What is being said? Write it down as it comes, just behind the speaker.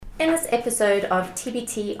In this episode of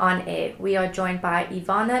TBT On Air, we are joined by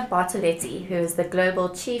Ivana Bartoletti, who is the Global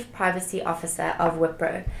Chief Privacy Officer of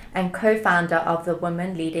Wipro and co-founder of the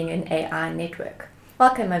Women Leading in AI Network.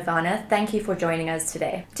 Welcome, Ivana. Thank you for joining us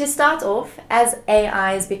today. To start off, as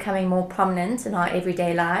AI is becoming more prominent in our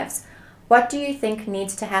everyday lives, what do you think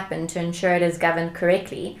needs to happen to ensure it is governed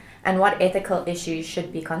correctly, and what ethical issues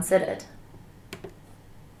should be considered?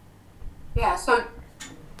 Yeah, so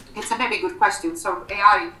it's a very good question. So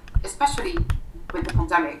AI, especially with the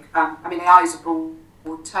pandemic, AI is a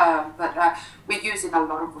broad term, but we're using a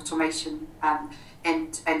lot of automation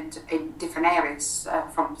and in different areas,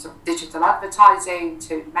 from sort of digital advertising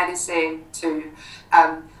to medicine to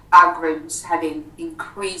algorithms having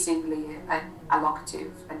increasingly an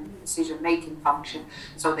allocative and decision-making function,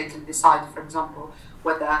 so they can decide, for example,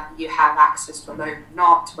 whether you have access to a loan or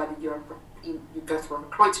not, whether you go through a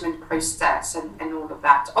recruitment process and all of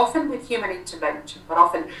that, often with human intervention, but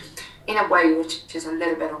often in a way which is a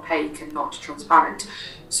little bit opaque and not transparent.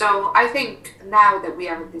 So I think now that we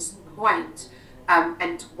are at this point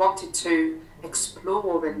and wanted to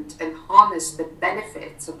explore and harness the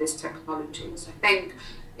benefits of these technologies, I think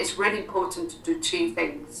it's really important to do two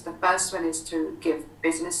things. The first one is to give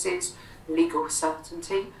businesses legal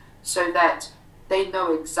certainty so that they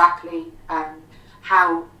know exactly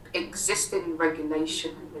how existing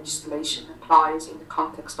regulation and legislation applies in the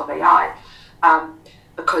context of AI,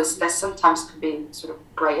 because there sometimes can be sort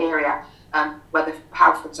of grey area,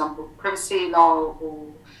 how, for example, privacy law or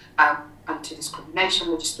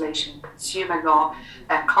anti-discrimination legislation, consumer law,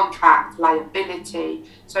 contract liability.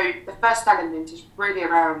 So the first element is really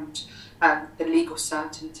around the legal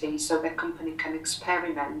certainty, so the company can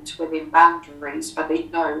experiment within boundaries, but they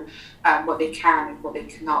know what they can and what they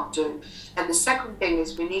cannot do. And the second thing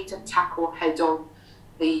is we need to tackle head-on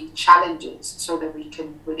the challenges so that we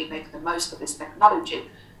can really make the most of this technology.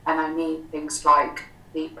 And I mean things like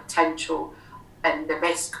the potential and the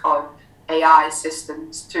risk of AI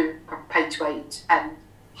systems to perpetuate and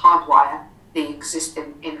hardwire the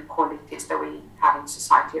existing inequalities that we have in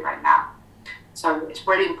society right now. So it's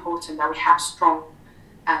really important that we have strong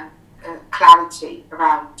clarity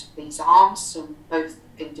around these arms from both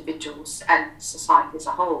individuals and society as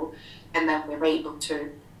a whole, and then we're able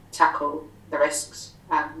to tackle the risks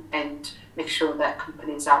and make sure that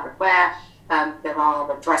companies are aware. There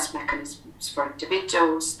are redress mechanisms for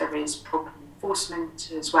individuals, there is proper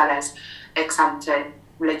enforcement, as well as ex-ante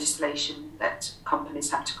legislation that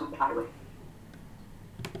companies have to comply with.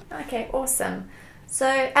 Okay, awesome. So,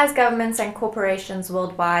 as governments and corporations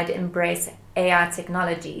worldwide embrace AI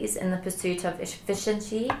technologies in the pursuit of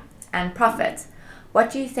efficiency and profit, what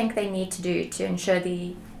do you think they need to do to ensure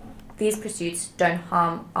these pursuits don't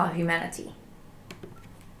harm our humanity?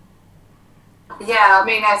 Yeah, I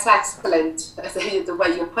mean, that's excellent, the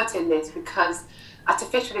way you're putting this, because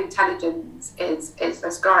artificial intelligence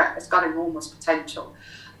has got enormous potential.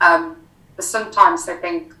 But sometimes I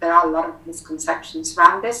think there are a lot of misconceptions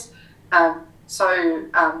around this. So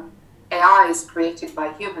AI is created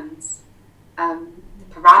by humans. The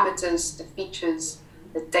parameters, the features,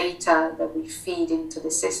 the data that we feed into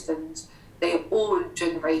the systems, they are all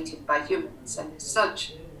generated by humans. And as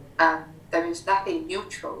such, there is nothing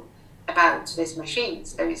neutral about these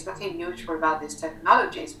machines. There is nothing neutral about these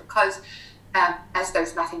technologies, because as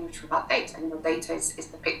there's nothing neutral about data. Data is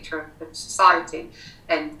the picture of society,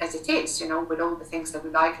 and as it is, with all the things that we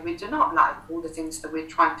like and we do not like, all the things that we're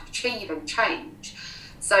trying to achieve and change.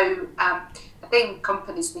 So I think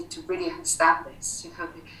companies need to really understand this.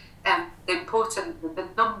 The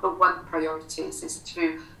number one priority is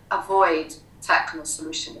to avoid techno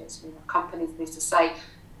solutionism. Companies need to say,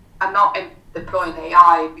 I'm not deploying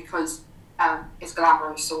AI because it's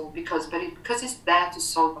glamorous or because it's there to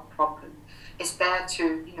solve a problem. It's there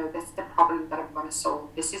to, that's the problem that I'm going to solve.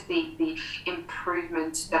 This is the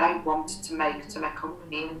improvement that I want to make to my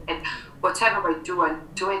company. And whatever I do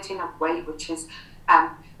it in a way which is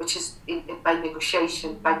by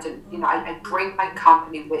negotiation, I bring my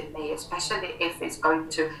company with me, especially if it's going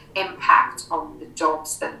to impact on the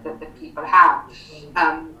jobs that the people have.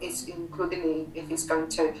 It's including if it's going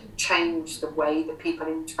to change the way the people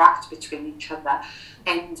interact between each other,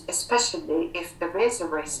 and especially if there is a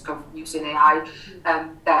risk of using AI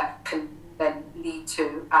that can then lead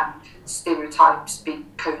to stereotypes being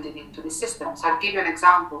coded into the system. So I'll give you an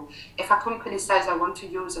example. If a company says, I want to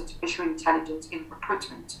use artificial intelligence in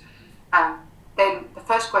recruitment, then the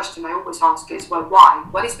first question I always ask is, well, why?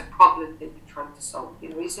 What is the problem that you're trying to solve?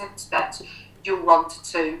 Is it that you want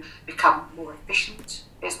to become more efficient?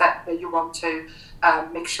 Is that you want to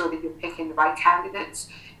make sure that you're picking the right candidates?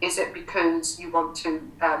 Is it because you want to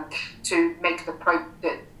make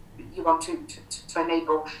you want to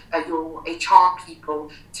enable your HR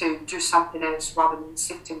people to do something else rather than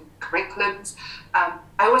sifting curriculums. I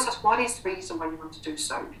always ask, what is the reason why you want to do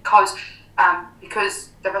so? Because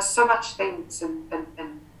there are so much things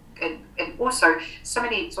and also so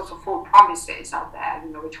many sort of false promises out there,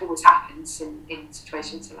 which always happens in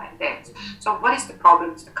situations like this. So what is the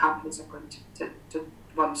problems the companies are going to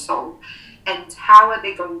want to solve? And how are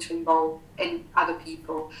they going to involve in other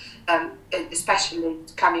people, especially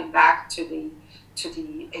coming back to the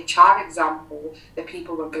HR example, the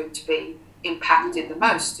people who are going to be impacted the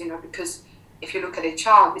most, because if you look at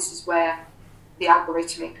HR, this is where the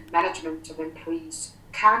algorithmic management of employees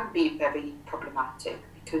can be very problematic,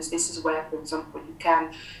 because this is where, for example, you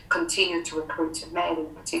can continue to recruit a man in a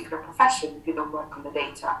particular profession if you don't work on the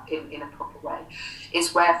data in a proper way.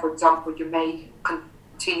 It's where, for example, you may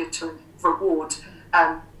continue to reward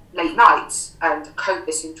late nights and code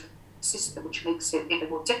this into a system, which makes it even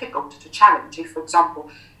more difficult to challenge. If, for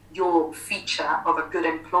example, your feature of a good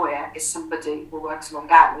employer is somebody who works long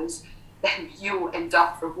hours, then you end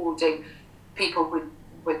up rewarding people who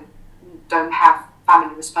don't have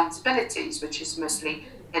family responsibilities, which is mostly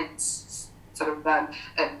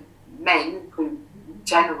men who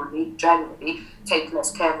generally take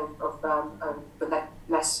less care of the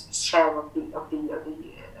less share of the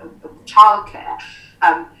childcare.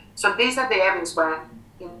 So these are the areas where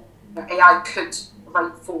AI could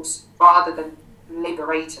reinforce rather than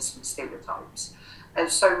liberate us from stereotypes. And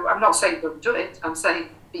so I'm not saying don't do it, I'm saying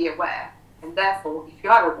be aware. And therefore, if you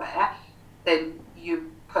are aware, then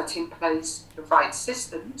you put in place the right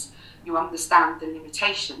systems, you understand the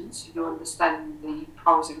limitations, you understand the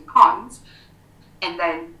pros and cons, and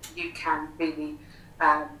then you can really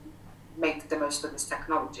make the most of this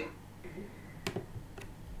technology.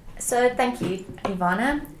 So thank you,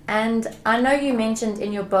 Ivana. And I know you mentioned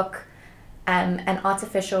in your book, An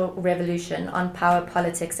Artificial Revolution on Power,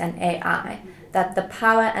 Politics and AI, that the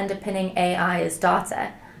power underpinning AI is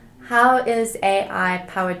data. How is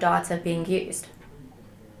AI-powered data being used?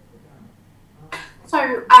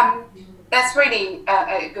 So that's really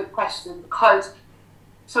a good question, because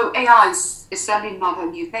AI is certainly not a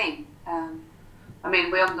new thing.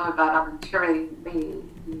 We all know about Alan Turing,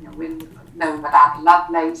 we know about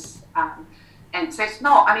Lovelace, and so it's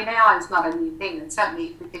not. AI is not a new thing, and certainly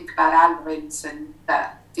if we think about algorithms and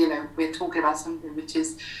we're talking about something which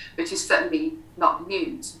is certainly not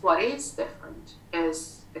new. What is different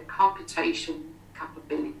is the computation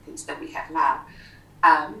capabilities that we have now,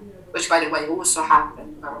 which, by the way, also have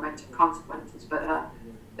environmental consequences. But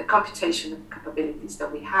the computation capabilities that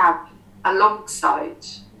we have, alongside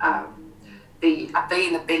the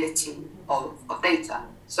availability of data.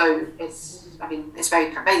 So it's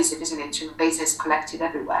very pervasive, isn't it? Data is collected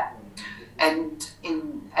everywhere, and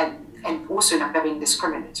also in a very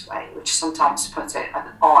indiscriminate way, which sometimes puts it at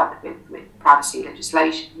odds with privacy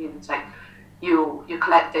legislation. It's like you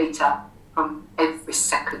collect data from every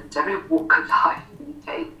second, every walk of life you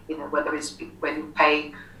take. Whether it's when you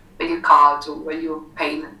pay with your card or when you're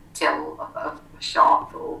paying a till of a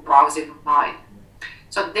shop or browsing online.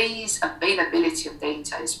 So these availability of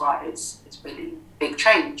data is why it's really big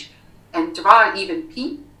change. And there are even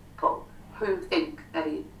people who think that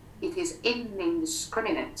it is in the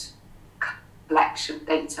indiscriminate collection of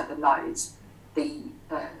data that lies the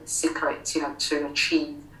secret, to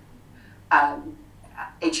achieve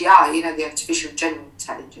AGI, the artificial general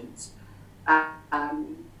intelligence.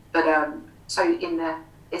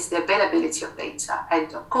 It's the availability of data,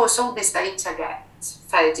 and of course all this data gets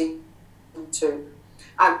fed into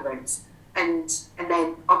algorithms, and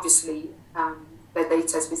then obviously the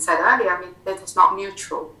data, as we said earlier, data is not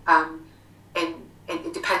neutral, and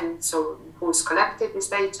it depends on who's collected this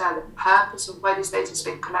data, the purpose of where this data is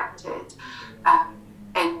being collected,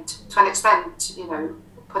 and to an extent,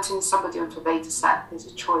 putting somebody onto a data set is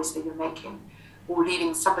a choice that you're making, or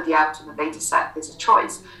leaving somebody out on the data set is a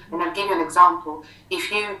choice. And I'll give you an example.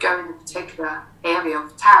 If you go in a particular area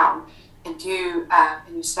of town and you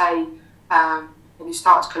say and you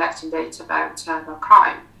start collecting data about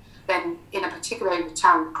crime, then in a particular area of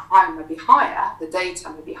town, the crime may be higher, the data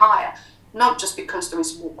may be higher, not just because there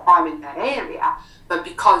is more crime in that area, but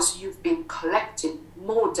because you've been collecting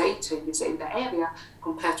more data in that area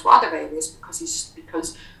compared to other areas,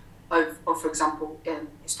 because of for example,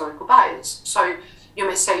 historical bias. So you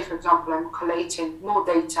may say, for example, I'm collating more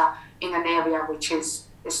data in an area which is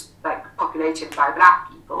like populated by black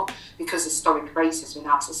people because historic racism in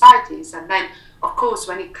our societies, and then of course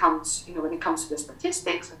when it comes to the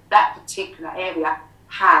statistics, that particular area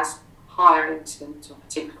has higher incidence of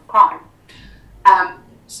particular crime.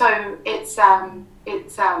 So it's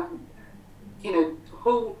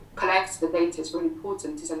who collects collects the data is really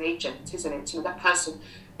important is an agent, isn't it? That person,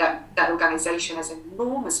 that organization has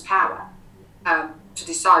enormous power to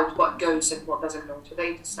decide what goes and what doesn't go to a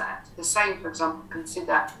data set. The same, for example,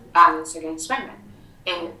 consider violence against women.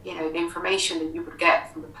 The information that you would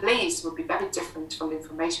get from the police would be very different from the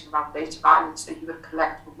information about data violence that you would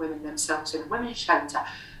collect from women themselves in a women's shelter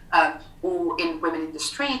or in women in the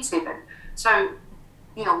streets even. So,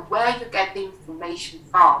 where you get the information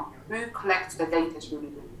from, who collects the data is really,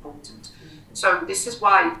 really important. So this is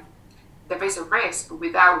why there is a risk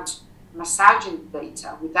without massaging the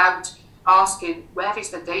data, without asking where is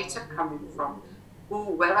the data coming from, or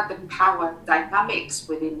where are the power dynamics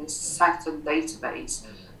within a certain database.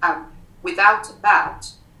 Without that,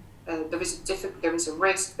 there is a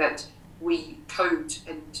risk that we code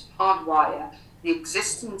and hardwire the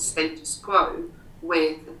existing status quo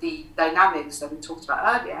with the dynamics that we talked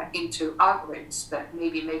about earlier into algorithms that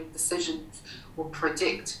maybe make decisions or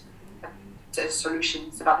predict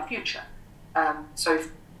solutions about the future.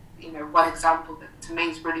 One example that to me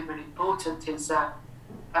is really, really important is the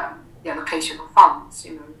allocation of funds,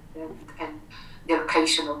 and the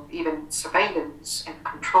allocation of even surveillance and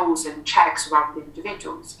controls and checks around the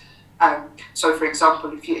individuals. So, for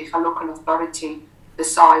example, if a local authority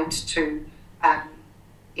decides to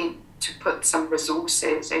put some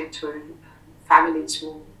resources into families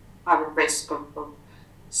who are at risk of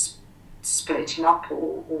splitting up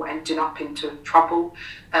or ending up into trouble,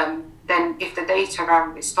 then if the data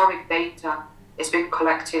around historic data is being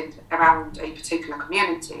collected around a particular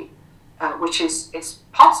community, which is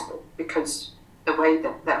possible because the way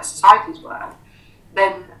that their societies work,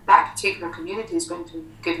 then that particular community is going to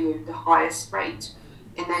give you the highest rate.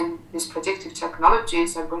 And then these predictive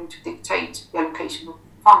technologies are going to dictate the allocation of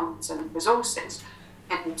funds and resources.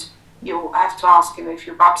 And you have to ask, if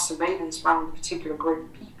you run surveillance around a particular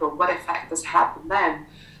group of people, what effect does it have on them?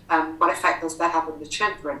 What effect does that have on the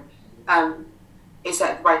children? Is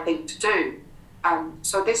that the right thing to do?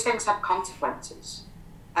 So these things have consequences.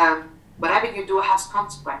 Whatever you do has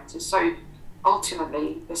consequences. So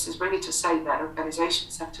ultimately, this is really to say that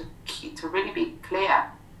organizations have to really be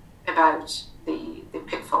clear about the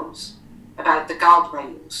pitfalls, about the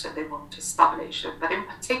guardrails that they want to establish. But in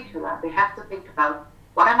particular, they have to think about,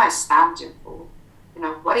 what am I standing for?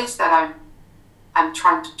 What is that I'm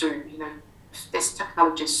trying to do? This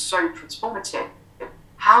technology is so transformative.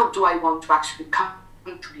 How do I want to actually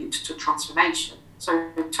contribute to transformation?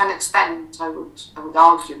 So to an extent, I would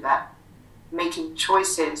argue that making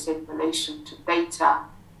choices in relation to data,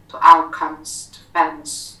 to outcomes, to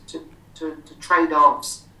fairness, to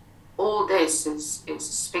trade-offs, all this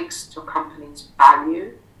speaks to a company's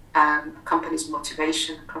value, a company's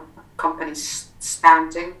motivation, a company's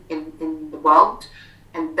standing in the world,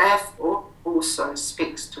 and therefore also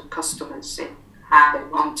speaks to customers in how they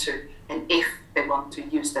want to and if they want to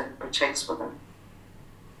use them and purchase for them.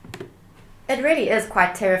 It really is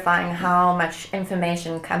quite terrifying how much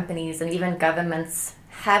information companies and even governments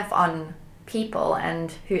have on people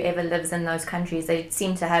and whoever lives in those countries. They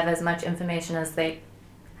seem to have as much information as they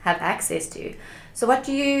have access to. So what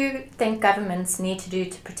do you think governments need to do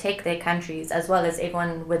to protect their countries as well as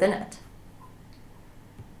everyone within it?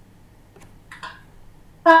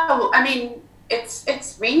 Well,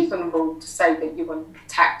 it's reasonable to say that you want to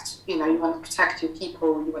protect, you want to protect your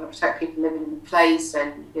people, you want to protect people living in a place,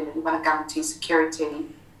 and you want to guarantee security,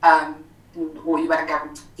 or you want to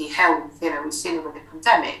guarantee health. We've seen it with the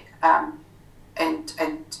pandemic, and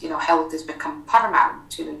health has become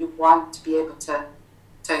paramount. You want to be able to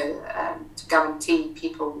guarantee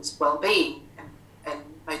people's well-being, and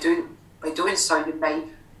by doing so, you may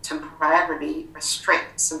temporarily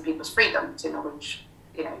restrict some people's freedoms. Which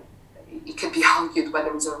it could be argued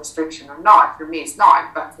whether it's a restriction or not. For me, it's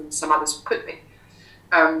not, but for some others, it could be.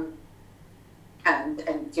 And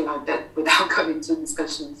that without going into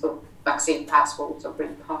discussions of vaccine passports or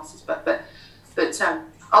green passes, but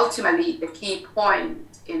ultimately the key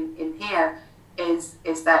point in here is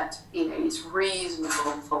that it's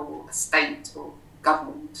reasonable for a state or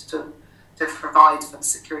government to provide for the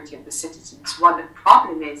security of the citizens. What the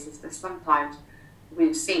problem is that sometimes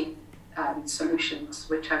we've seen solutions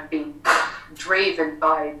which have been driven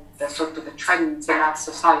by the trends in our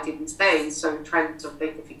society these days. So trends of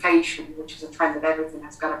datafication, which is a trend that everything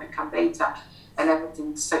has got to become data, and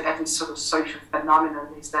every sort of social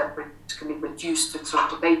phenomenon is that can be reduced to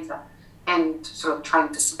sort of data, and sort of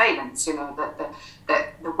trying to surveillance.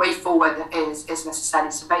 That the way forward is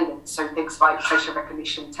necessarily surveillance. So things like facial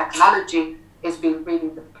recognition technology is being really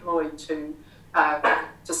deployed to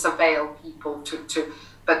surveil people,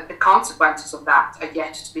 but the consequences of that are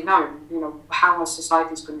yet to be known. You know, how our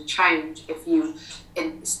society is going to change if you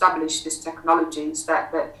establish these technologies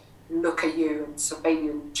that look at you and survey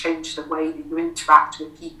you and change the way that you interact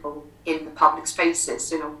with people in the public spaces.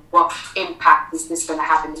 You know, what impact is this going to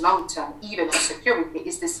have in the long term, even on security?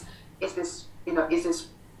 Is this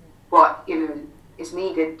what, you know, is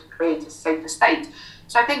needed to create a safer state?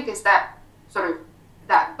 So I think is that sort of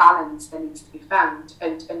that balance that needs to be found,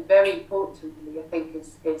 and very importantly, I think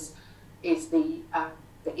is the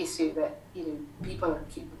issue that, you know,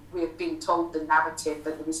 we have been told the narrative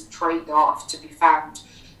that there is a trade-off to be found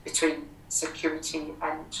between security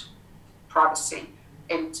and privacy,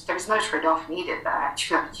 and there is no trade-off needed there.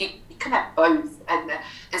 You can have both, and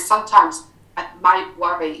sometimes my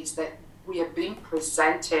worry is that we are being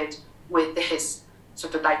presented with this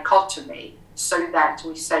sort of dichotomy, so that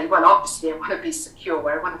we say, well, obviously I want to be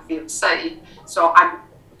secure, I want to feel safe, so I'm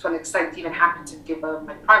to an extent even happy to give up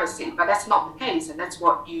my privacy, but that's not the case, and that's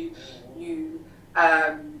what you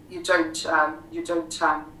don't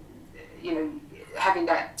having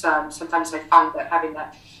that. Sometimes I find that having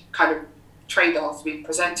that kind of trade-off being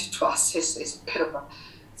presented to us is a bit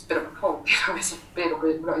of a cult. You know,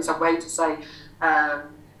 it's a way to say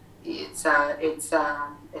it's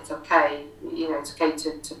okay. You know, it's okay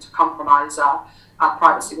to compromise our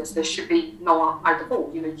privacy, because there should be no either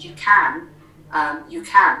or. You know, you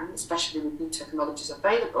can, especially with new technologies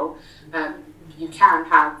available, you can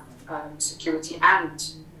have security and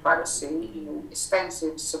privacy. You know,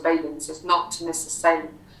 extensive surveillance is not necessarily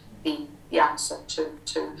the answer to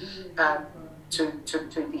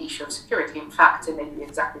the issue of security. In fact, it may be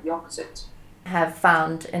exactly the opposite. Have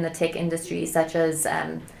found in the tech industry, such as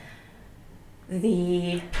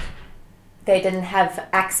they didn't have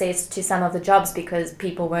access to some of the jobs because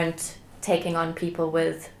people weren't taking on people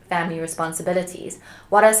with family responsibilities.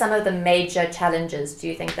 What are some of the major challenges do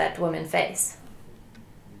you think that women face?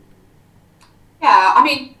 Yeah, I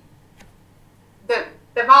mean,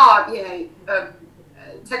 there are,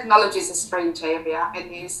 technology is a strange area,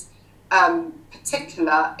 and is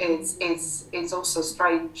particular is also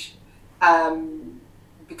strange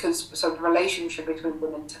because sort of the relationship between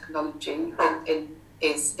women and technology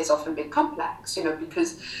is often been complex, you know,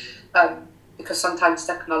 because sometimes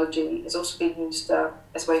technology is also being used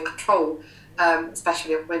as a way of control,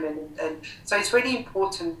 especially of women, and so it's really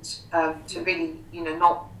important to really, you know,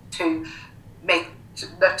 not to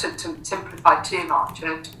simplify too much, you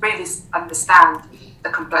know, to really understand the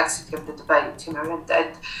complexity of the debate, you know,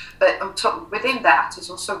 but within that is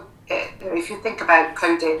also, you know, if you think about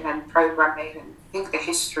coding and programming and think the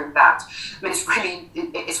history of that, I mean,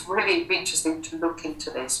 it's really interesting to look into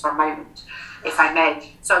this for a moment, if I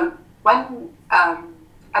may. So when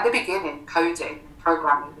at the beginning, coding and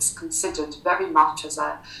programming was considered very much as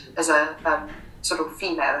a sort of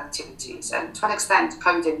female activities, and to an extent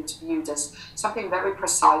coding is viewed as something very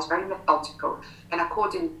precise, very methodical, and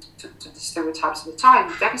according to the stereotypes of the time,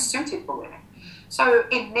 very suited for women. So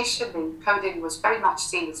initially coding was very much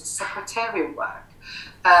seen as a secretarial work,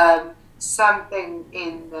 something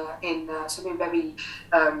something very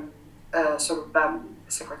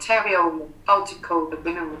secretarial, methodical, that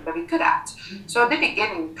women were very good at. So at the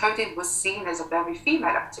beginning, coding was seen as a very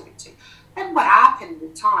female activity. And what happened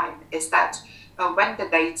with time is that when the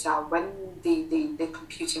data, when the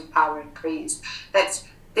computing power increased, that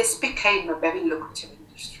this became a very lucrative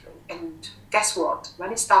industry. And guess what?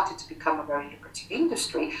 When it started to become a very lucrative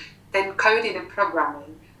industry, then coding and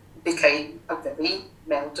programming became a very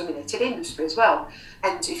male-dominated industry as well.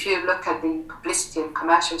 And if you look at the publicity and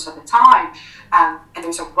commercials at the time, and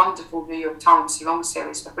there's a wonderful New York Times long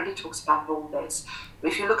series that really talks about all this.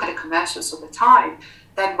 If you look at the commercials of the time,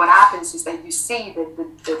 then what happens is that you see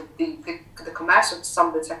the commercials of some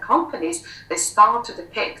of the tech companies, they start to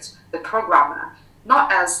depict the programmer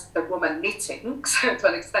not as a woman knitting to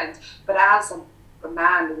an extent, but as a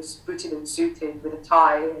man who is booted and suited with a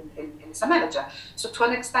tie and is a manager. So to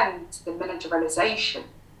an extent, the managerialization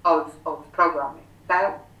of programming,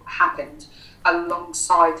 that happened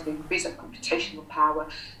alongside the increase of computational power,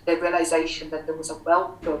 the realization that there was a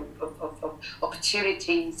wealth of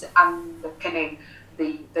opportunities underpinning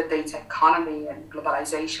the data economy and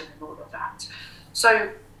globalization and all of that.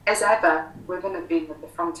 So as ever, we're going to be at the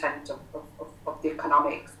front end of the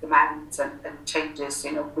economic demands and changes,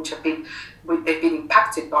 you know, they've been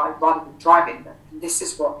impacted by rather than driving them. And this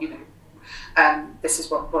is what, you know, this is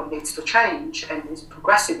what needs to change, and is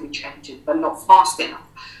progressively changing, but not fast enough.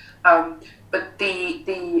 But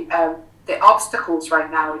the obstacles right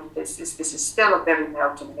now in this is still a very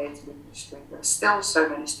male-dominated industry. There are still so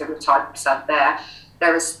many stereotypes out there.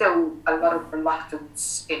 There is still a lot of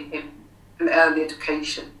reluctance in early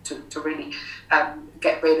education to really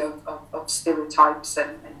get rid of stereotypes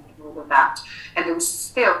and all of that. And there was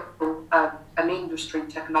still an industry in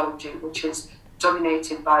technology which is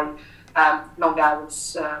dominated by long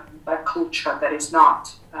hours, by a culture that is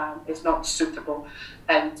not suitable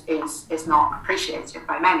and is not appreciated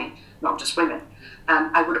by many, not just women.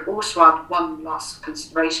 I would also add one last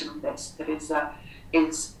consideration on this, that is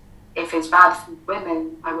if it's bad for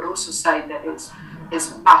women, I would also say that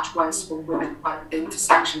it's much worse for women at the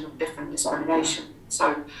intersection of different discrimination.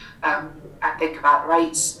 So I think about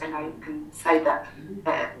race, and I can say that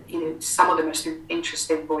some of the most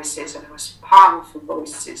interesting voices and the most powerful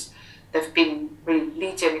voices that have been really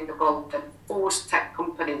leading in the world and forced tech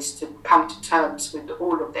companies to come to terms with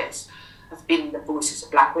all of this have been the voices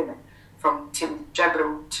of Black women, from Tim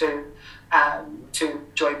Jebru to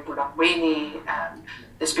Joy Bulamwini.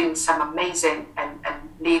 There's been some amazing and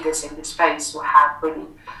leaders in this space who have really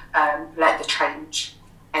led the change.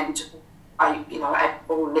 And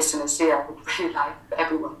all listeners here, I would really like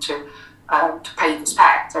everyone to pay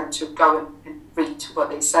respect and to go and read what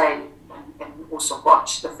they say, and also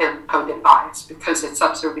watch the film Coded Bias, because it's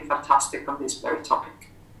absolutely fantastic on this very topic.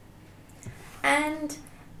 And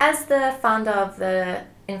as the founder of the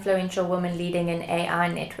influential Women Leading in AI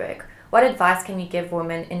network, what advice can you give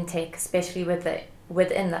women in tech, especially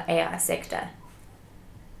within the AI sector?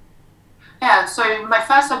 Yeah, so my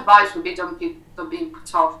first advice would be don't be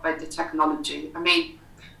put off by the technology. I mean,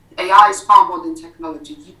 AI is far more than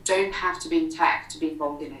technology. You don't have to be in tech to be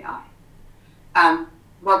involved in AI.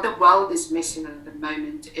 What the world is missing at the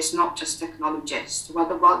moment is not just technologists. What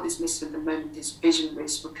the world is missing at the moment is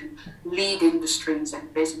visionaries who can lead industries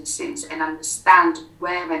and businesses and understand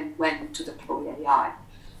where and when to deploy AI.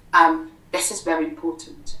 This is very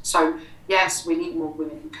important. So yes, we need more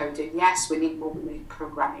women in coding. Yes, we need more women in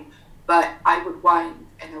programming. But I would want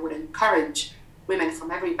and I would encourage women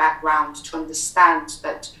from every background to understand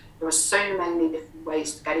that there are so many different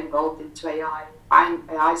ways to get involved into AI.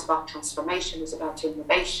 AI is about transformation, it's about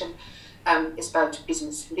innovation, it's about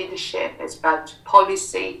business leadership, it's about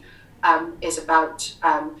policy, it's about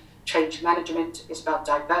change management, it's about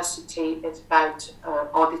diversity, it's about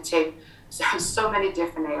auditing. So many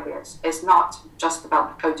different areas. It's not just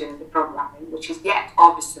about the coding and the programming, which is yet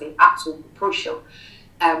obviously absolutely crucial.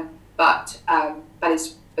 But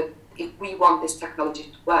if we want this technology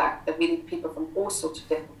to work, then we need people from all sorts of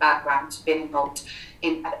different backgrounds being involved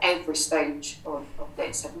at every stage of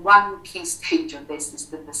this. And one key stage of this is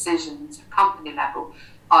the decisions at company level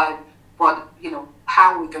of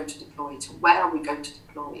how are we going to deploy it, where are we going to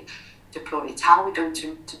deploy it, how are we going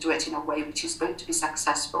to do it in a way which is going to be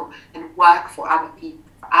successful and work for our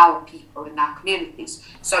people in our communities.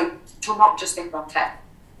 So to not just think about tech.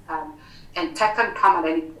 And tech can come at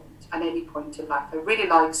any point in life. I really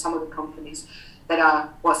like some of the companies that are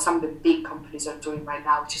what some of the big companies are doing right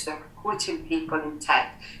now, which is they're recruiting people in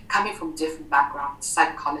tech coming from different backgrounds,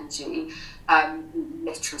 psychology,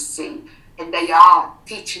 literacy, and they are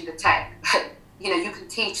teaching the tech. You can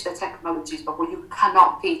teach the technologies, but what you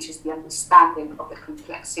cannot teach is the understanding of the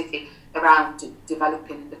complexity around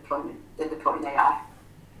developing and deploying AI.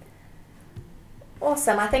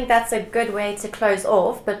 Awesome. I think that's a good way to close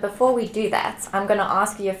off. But before we do that, I'm going to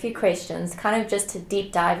ask you a few questions, kind of just to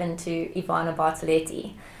deep dive into Ivana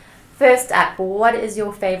Bartoletti. First up, what is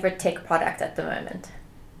your favorite tech product at the moment?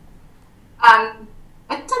 I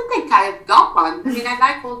don't think I've got one. I mean, I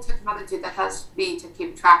like all technology that helps me to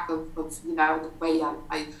keep track of the way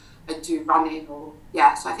I do running so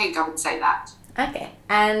I think I would say that. Okay.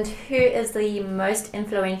 And who is the most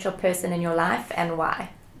influential person in your life and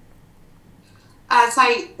why? I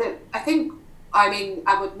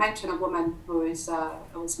would mention a woman who is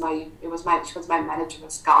she was my manager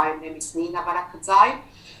at Sky. Her name is Nina Barakadzai,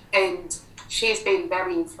 and she has been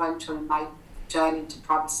very influential in my journey into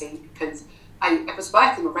privacy, because I was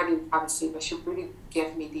working already in privacy, but she really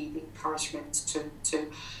gave me the encouragement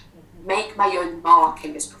to make my own mark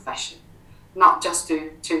in this profession, not just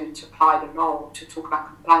to apply the law, to talk about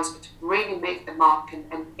compliance, but to really make the mark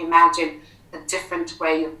and imagine a different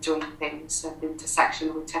way of doing things, and the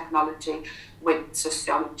intersection with technology, with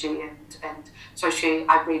sociology, and so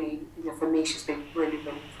for me, she's been really,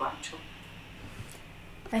 really influential.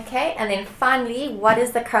 Okay, and then finally, what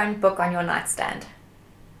is the current book on your nightstand?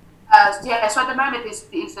 So at the moment is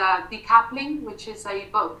Decoupling, which is a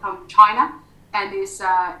book from China, and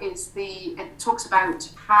it talks about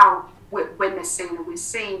how we're seeing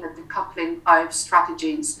the decoupling of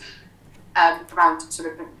strategies around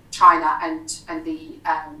sort of China and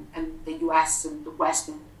the US and the West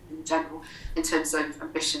in general, in terms of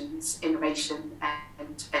ambitions, innovation,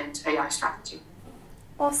 and AI strategy.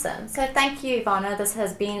 Awesome. So thank you, Ivana. This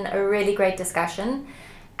has been a really great discussion,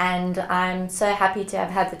 and I'm so happy to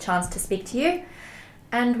have had the chance to speak to you.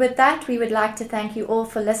 And with that, we would like to thank you all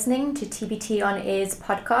for listening to TBT on Air's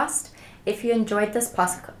podcast. If you enjoyed this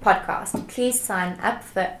podcast, please sign up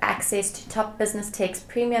for access to Top Business Tech's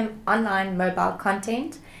premium online mobile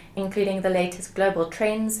content, including the latest global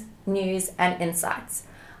trends, news, and insights.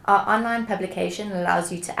 Our online publication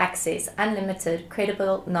allows you to access unlimited,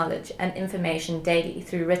 credible knowledge and information daily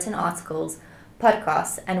through written articles,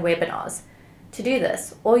 podcasts, and webinars. To do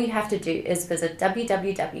this, all you have to do is visit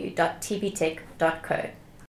www.tbtech.co.